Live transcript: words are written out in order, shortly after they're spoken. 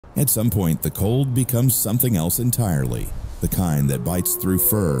At some point, the cold becomes something else entirely, the kind that bites through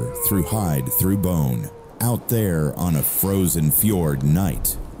fur, through hide, through bone. Out there on a frozen fjord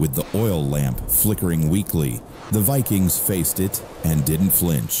night, with the oil lamp flickering weakly, the Vikings faced it and didn't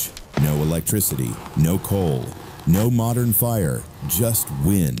flinch. No electricity, no coal, no modern fire, just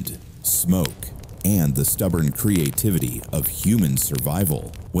wind, smoke, and the stubborn creativity of human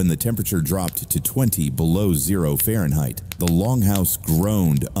survival. When the temperature dropped to 20 below 0 Fahrenheit, the longhouse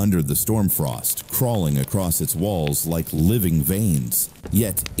groaned under the storm frost, crawling across its walls like living veins.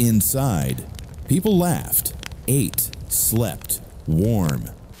 Yet inside, people laughed, ate, slept, warm.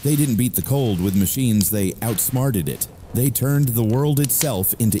 They didn't beat the cold with machines, they outsmarted it. They turned the world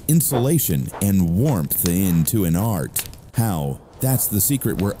itself into insulation and warmth into an art. How? That's the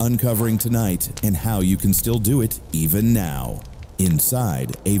secret we're uncovering tonight, and how you can still do it even now.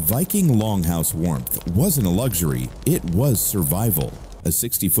 Inside, a Viking longhouse warmth wasn't a luxury, it was survival. A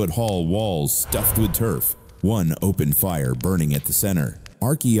 60-foot hall walls stuffed with turf, one open fire burning at the center.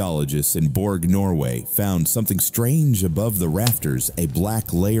 Archaeologists in Borg, Norway found something strange above the rafters, a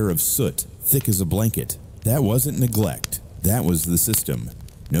black layer of soot, thick as a blanket. That wasn't neglect, that was the system.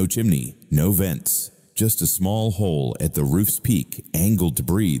 No chimney, no vents. Just a small hole at the roof's peak, angled to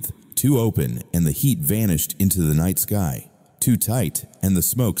breathe. Too open, and the heat vanished into the night sky. Too tight, and the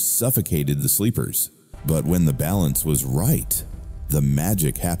smoke suffocated the sleepers. But when the balance was right, the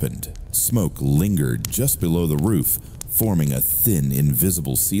magic happened. Smoke lingered just below the roof, forming a thin,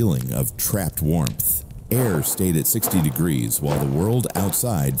 invisible ceiling of trapped warmth. Air stayed at 60 degrees while the world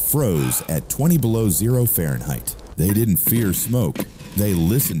outside froze at 20 below 0 Fahrenheit. They didn't fear smoke. They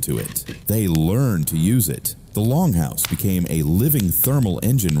listened to it. They learned to use it. The longhouse became a living thermal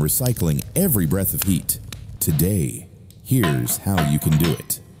engine recycling every breath of heat. Today, here's how you can do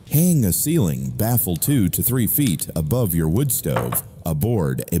it. Hang a ceiling baffle 2 to 3 feet above your wood stove. A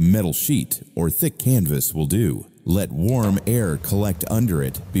board, a metal sheet, or thick canvas will do. Let warm air collect under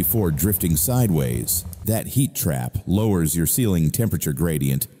it before drifting sideways. That heat trap lowers your ceiling temperature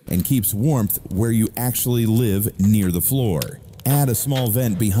gradient and keeps warmth where you actually live near the floor. Add a small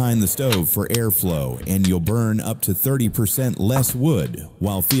vent behind the stove for airflow and you'll burn up to 30% less wood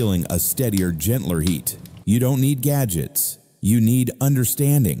while feeling a steadier, gentler heat. You don't need gadgets. You need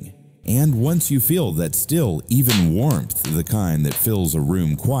understanding. And once you feel that still, even warmth, the kind that fills a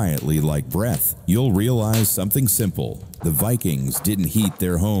room quietly like breath, you'll realize something simple. The Vikings didn't heat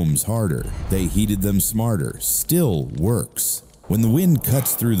their homes harder. They heated them smarter. Still works. When the wind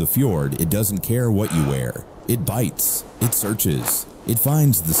cuts through the fjord, it doesn't care what you wear. It bites. It searches. It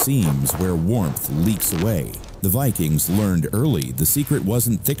finds the seams where warmth leaks away. The Vikings learned early the secret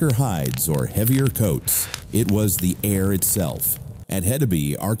wasn't thicker hides or heavier coats. It was the air itself. At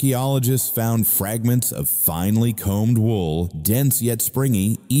Hedeby, archaeologists found fragments of finely combed wool, dense yet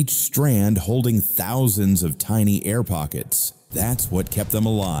springy, each strand holding thousands of tiny air pockets. That's what kept them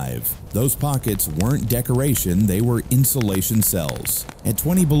alive. Those pockets weren't decoration, they were insulation cells. At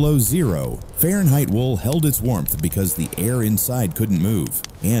 20 below 0, Fahrenheit wool held its warmth because the air inside couldn't move.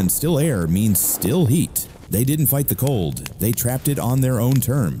 And still air means still heat. They didn't fight the cold, they trapped it on their own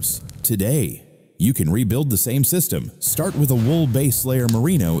terms. Today, you can rebuild the same system. Start with a wool base layer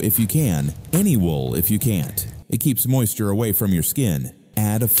merino if you can, any wool if you can't. It keeps moisture away from your skin.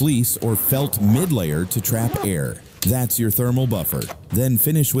 Add a fleece or felt mid-layer to trap air. That's your thermal buffer. Then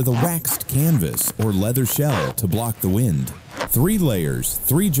finish with a waxed canvas or leather shell to block the wind. 3 layers,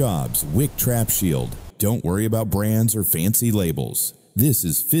 3 jobs, wick trap shield. Don't worry about brands or fancy labels. This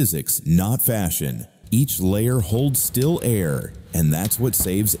is physics, not fashion. Each layer holds still air, and that's what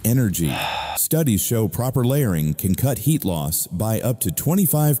saves energy. Studies show proper layering can cut heat loss by up to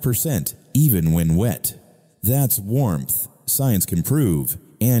 25%, even when wet. That's warmth, science can prove,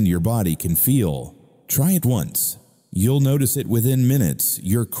 and your body can feel. Try it once. You'll notice it within minutes.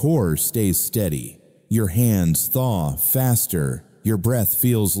 Your core stays steady. Your hands thaw faster. Your breath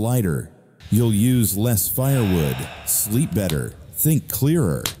feels lighter. You'll use less firewood, sleep better, think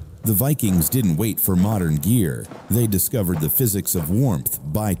clearer. The Vikings didn't wait for modern gear. They discovered the physics of warmth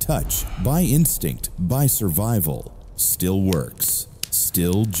by touch, by instinct, by survival. Still works.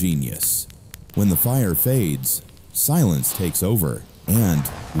 Still genius. When the fire fades, silence takes over, and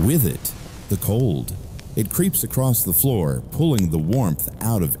with it, the cold. It creeps across the floor, pulling the warmth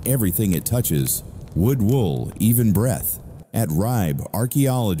out of everything it touches. Wood, wool, even breath. At Ribe,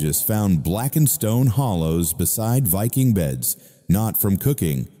 archaeologists found blackened stone hollows beside Viking beds, not from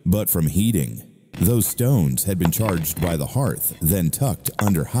cooking, but from heating. Those stones had been charged by the hearth, then tucked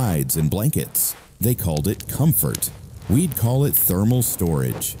under hides and blankets. They called it comfort. We'd call it thermal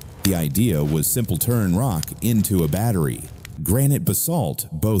storage. The idea was simple turn rock into a battery. Granite basalt,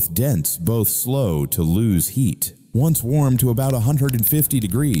 both dense, both slow to lose heat. Once warm to about 150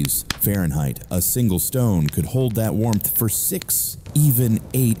 degrees Fahrenheit, a single stone could hold that warmth for 6, even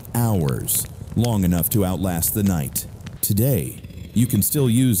 8 hours, long enough to outlast the night. Today, you can still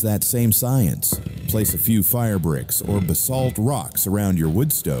use that same science. Place a few fire bricks or basalt rocks around your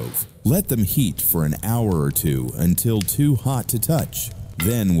wood stove. Let them heat for an hour or two until too hot to touch.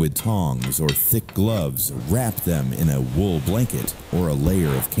 Then with tongs or thick gloves, wrap them in a wool blanket or a layer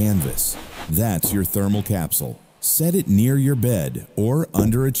of canvas. That's your thermal capsule. Set it near your bed or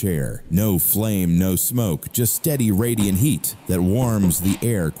under a chair. No flame, no smoke, just steady radiant heat that warms the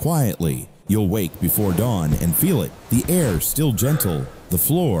air quietly. You'll wake before dawn and feel it. The air still gentle, the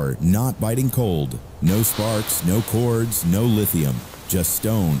floor not biting cold. No sparks, no cords, no lithium, just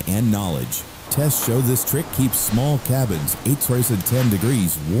stone and knowledge. Tests show this trick keeps small cabins 8 to 10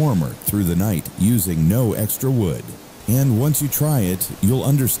 degrees warmer through the night using no extra wood. And once you try it, you'll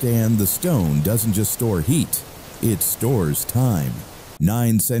understand the stone doesn't just store heat, it stores time.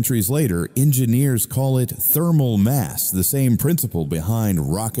 9 centuries later, engineers call it thermal mass, the same principle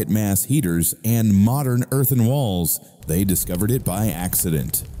behind rocket mass heaters and modern earthen walls. They discovered it by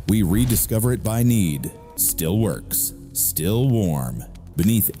accident. We rediscover it by need. Still works, still warm.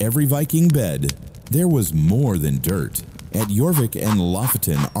 Beneath every Viking bed, there was more than dirt. At Jorvik and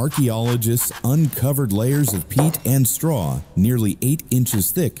Lofoten, archaeologists uncovered layers of peat and straw, nearly 8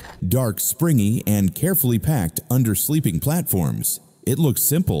 inches thick, dark, springy, and carefully packed under sleeping platforms. It looks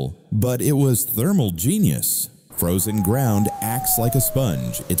simple, but it was thermal genius. Frozen ground acts like a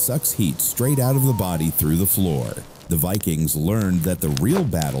sponge. It sucks heat straight out of the body through the floor. The Vikings learned that the real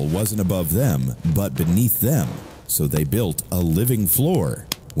battle wasn't above them, but beneath them. So they built a living floor.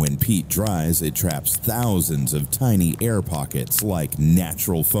 When peat dries, it traps thousands of tiny air pockets like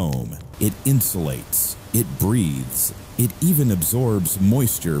natural foam. It insulates, it breathes, it even absorbs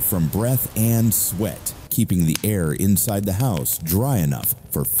moisture from breath and sweat, keeping the air inside the house dry enough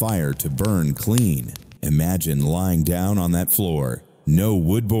for fire to burn clean. Imagine lying down on that floor. No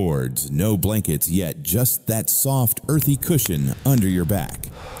wood boards, no blankets yet, just that soft, earthy cushion under your back,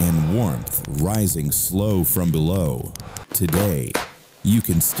 and warmth rising slow from below. Today, you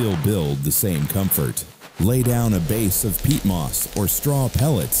can still build the same comfort. Lay down a base of peat moss or straw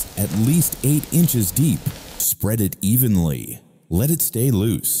pellets at least 8 inches deep. Spread it evenly. Let it stay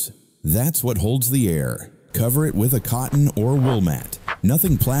loose. That's what holds the air. Cover it with a cotton or wool mat.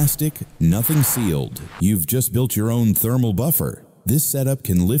 Nothing plastic, nothing sealed. You've just built your own thermal buffer. This setup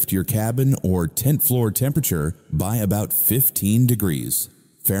can lift your cabin or tent floor temperature by about 15 degrees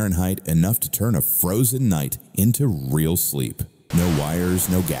Fahrenheit, enough to turn a frozen night into real sleep. No wires,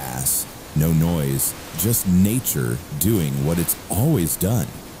 no gas, no noise, just nature doing what it's always done.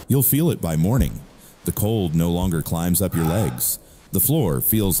 You'll feel it by morning. The cold no longer climbs up your legs. The floor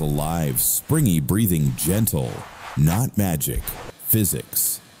feels alive, springy, breathing, gentle. Not magic,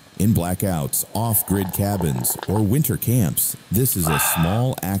 physics. In blackouts, off-grid cabins, or winter camps, this is a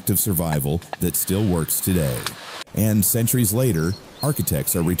small act of survival that still works today. And centuries later,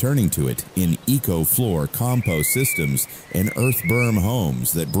 architects are returning to it in eco-floor compost systems and earth berm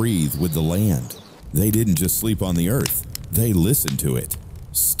homes that breathe with the land. They didn't just sleep on the earth, they listened to it.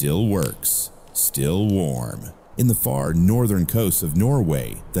 Still works, still warm. In the far northern coasts of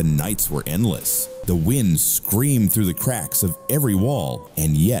Norway, the nights were endless. The wind screamed through the cracks of every wall,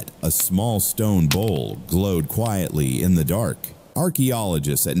 and yet a small stone bowl glowed quietly in the dark.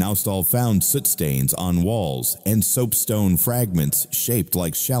 Archaeologists at Naustdal found soot stains on walls and soapstone fragments shaped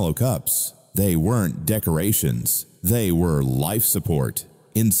like shallow cups. They weren't decorations, they were life support.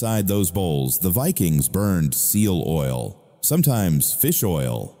 Inside those bowls, the Vikings burned seal oil, sometimes fish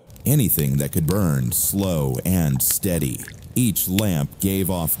oil, anything that could burn slow and steady. Each lamp gave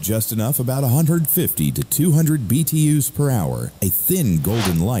off just enough, about 150 to 200 BTUs per hour, a thin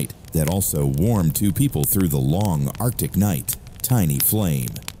golden light that also warmed 2 people through the long Arctic night. Tiny flame,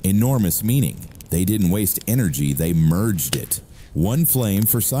 enormous meaning. They didn't waste energy, they merged it. One flame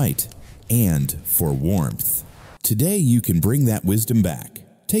for sight and for warmth. Today you can bring that wisdom back.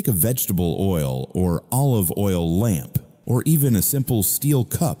 Take a vegetable oil or olive oil lamp, or even a simple steel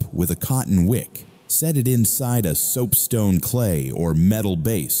cup with a cotton wick. Set it inside a soapstone clay or metal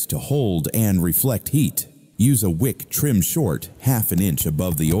base to hold and reflect heat. Use a wick trimmed short, half an inch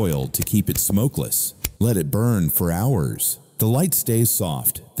above the oil to keep it smokeless. Let it burn for hours. The light stays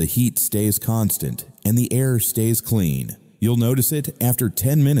soft, the heat stays constant, and the air stays clean. You'll notice it after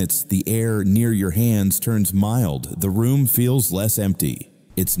 10 minutes, the air near your hands turns mild. The room feels less empty.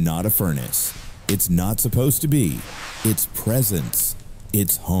 It's not a furnace. It's not supposed to be. It's presence.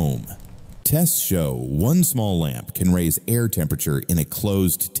 It's home. Tests show one small lamp can raise air temperature in a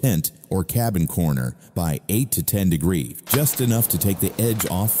closed tent or cabin corner by 8 to 10 degrees, just enough to take the edge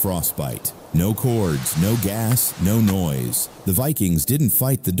off frostbite. No cords, no gas, no noise. The Vikings didn't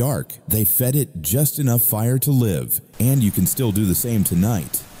fight the dark. They fed it just enough fire to live, and you can still do the same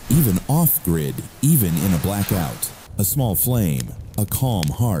tonight. Even off-grid, even in a blackout. A small flame, a calm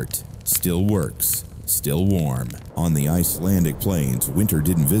heart, still works. Still warm. On the Icelandic plains, winter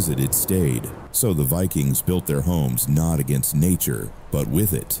didn't visit, it stayed. So the Vikings built their homes not against nature, but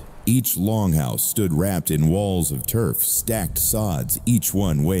with it. Each longhouse stood wrapped in walls of turf, stacked sods, each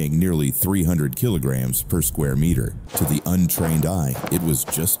one weighing nearly 300 kilograms per square meter. To the untrained eye, it was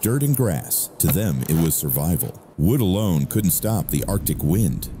just dirt and grass. To them, it was survival. Wood alone couldn't stop the Arctic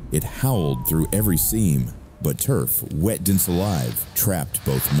wind. It howled through every seam. But turf, wet and alive, trapped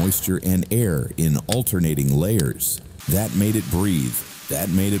both moisture and air in alternating layers. That made it breathe. That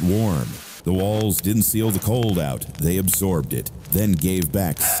made it warm. The walls didn't seal the cold out. They absorbed it, then gave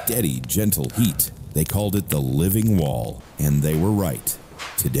back steady, gentle heat. They called it the living wall, and they were right.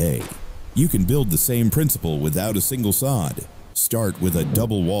 Today, you can build the same principle without a single sod. Start with a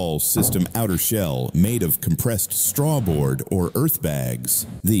double wall system outer shell made of compressed straw board or earth bags.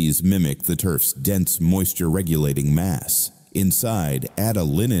 These mimic the turf's dense moisture regulating mass. Inside, add a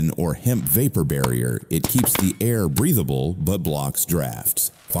linen or hemp vapor barrier. It keeps the air breathable but blocks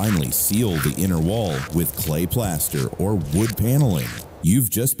drafts. Finally, seal the inner wall with clay plaster or wood paneling. You've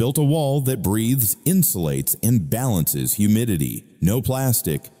just built a wall that breathes, insulates, and balances humidity. No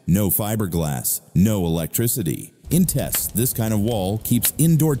plastic, no fiberglass, no electricity. In tests, this kind of wall keeps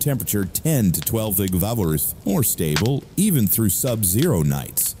indoor temperature 10 to 12 degrees more stable even through sub-zero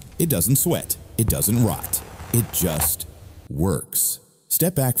nights. It doesn't sweat. It doesn't rot. It just works.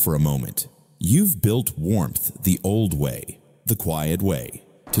 Step back for a moment. You've built warmth the old way, the quiet way.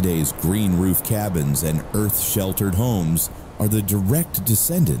 Today's green roof cabins and earth-sheltered homes are the direct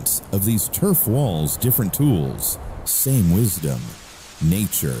descendants of these turf walls' different tools. Same wisdom.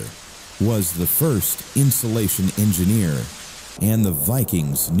 Nature was the first insulation engineer, and the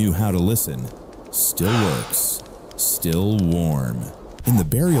Vikings knew how to listen. Still works, still warm. In the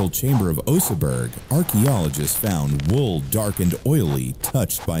burial chamber of Oseberg, archaeologists found wool dark and oily,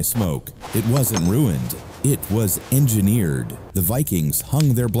 touched by smoke. It wasn't ruined, it was engineered. The Vikings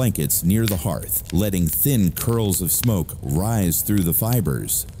hung their blankets near the hearth, letting thin curls of smoke rise through the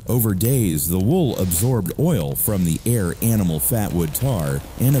fibers. Over days, the wool absorbed oil from the air animal fat wood tar,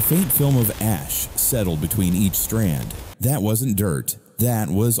 and a faint film of ash settled between each strand. That wasn't dirt. That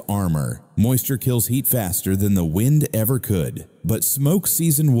was armor. Moisture kills heat faster than the wind ever could. But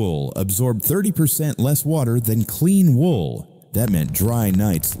smoke-seasoned wool absorbed 30% less water than clean wool. That meant dry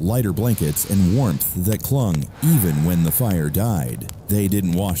nights, lighter blankets, and warmth that clung even when the fire died. They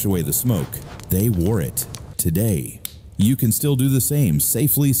didn't wash away the smoke. They wore it. Today, you can still do the same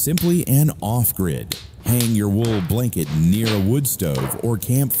safely, simply, and off-grid. Hang your wool blanket near a wood stove or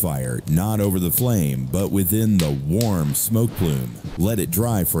campfire, not over the flame, but within the warm smoke plume. Let it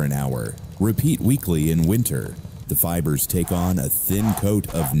dry for an hour. Repeat weekly in winter. The fibers take on a thin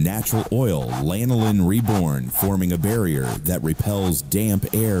coat of natural oil, lanolin reborn, forming a barrier that repels damp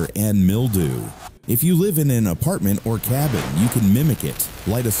air and mildew. If you live in an apartment or cabin, you can mimic it.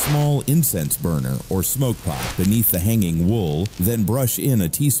 Light a small incense burner or smoke pot beneath the hanging wool, then brush in a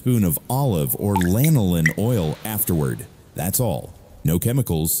teaspoon of olive or lanolin oil afterward. That's all. No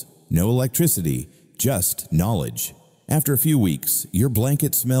chemicals, no electricity, just knowledge. After a few weeks, your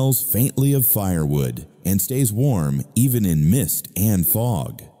blanket smells faintly of firewood and stays warm even in mist and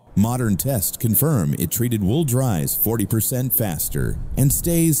fog. Modern tests confirm it treated wool dries 40% faster and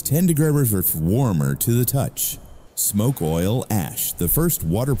stays 10 degrees warmer to the touch. Smoke Oil Ash, the first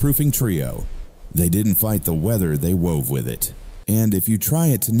waterproofing trio. They didn't fight the weather, they wove with it. And if you try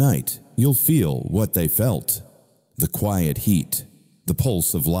it tonight, you'll feel what they felt. The quiet heat, the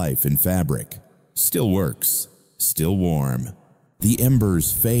pulse of life in fabric. Still works, still warm. The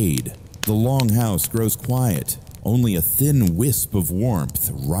embers fade, the longhouse grows quiet. Only a thin wisp of warmth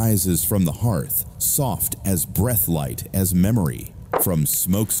rises from the hearth, soft as breath light as memory. From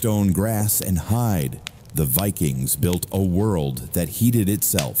smokestone grass and hide, the Vikings built a world that heated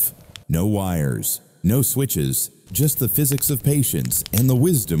itself. No wires, no switches, just the physics of patience and the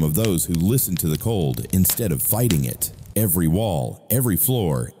wisdom of those who listened to the cold instead of fighting it. Every wall, every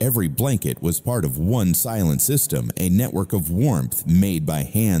floor, every blanket was part of one silent system, a network of warmth made by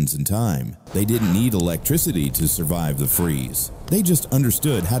hands and time. They didn't need electricity to survive the freeze. They just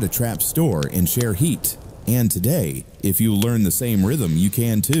understood how to trap, store, and share heat. And today, if you learn the same rhythm, you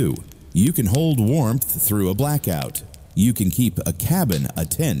can too. You can hold warmth through a blackout. You can keep a cabin, a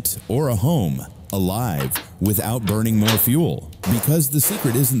tent, or a home alive without burning more fuel. Because the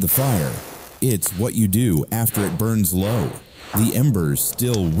secret isn't the fire, it's what you do after it burns low. The embers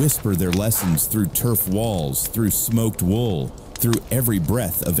still whisper their lessons through turf walls, through smoked wool, through every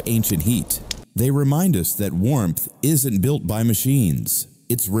breath of ancient heat. They remind us that warmth isn't built by machines,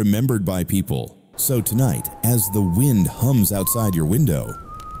 it's remembered by people. So tonight, as the wind hums outside your window,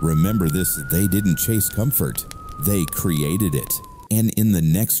 remember this: they didn't chase comfort, they created it. And in the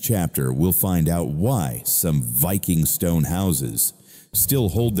next chapter, we'll find out why some Viking stone houses still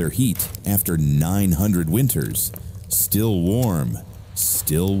hold their heat after 900 winters, still warm,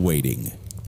 still waiting.